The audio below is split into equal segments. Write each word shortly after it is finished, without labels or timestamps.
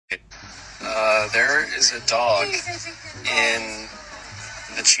There is a dog in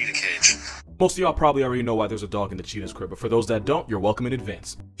the cheetah cage. Most of y'all probably already know why there's a dog in the cheetah's crib, but for those that don't, you're welcome in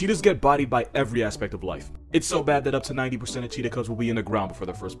advance. Cheetahs get bodied by every aspect of life. It's so bad that up to 90% of cheetah cubs will be in the ground before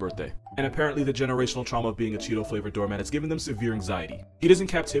their first birthday. And apparently the generational trauma of being a Cheeto-flavored doormat has given them severe anxiety. Cheetahs in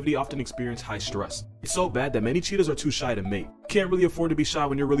captivity often experience high stress. It's so bad that many cheetahs are too shy to mate. You can't really afford to be shy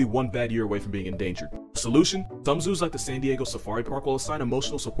when you're really one bad year away from being endangered. Solution? Some zoos like the San Diego Safari Park will assign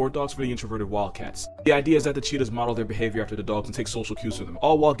emotional support dogs for the introverted wildcats. The idea is that the cheetahs model their behavior after the dogs and take social cues from them,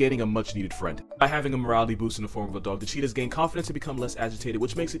 all while gaining a much-needed friend. By having a morality boost in the form of a dog, the cheetahs gain confidence and become less agitated,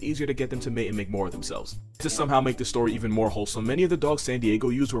 which makes it easier to get them to mate and make more of themselves. To somehow make the story even more wholesome, many of the dogs San Diego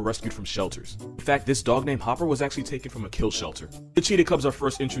used were rescued from shelters. In fact, this dog named Hopper was actually taken from a kill shelter. The cheetah cubs are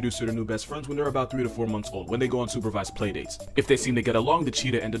first introduced to their new best friends when they're about 3 to 4 months old, when they go on supervised playdates. If they seem to get along, the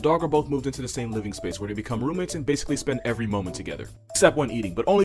cheetah and the dog are both moved into the same living space where they become roommates and basically spend every moment together. Except when eating, but only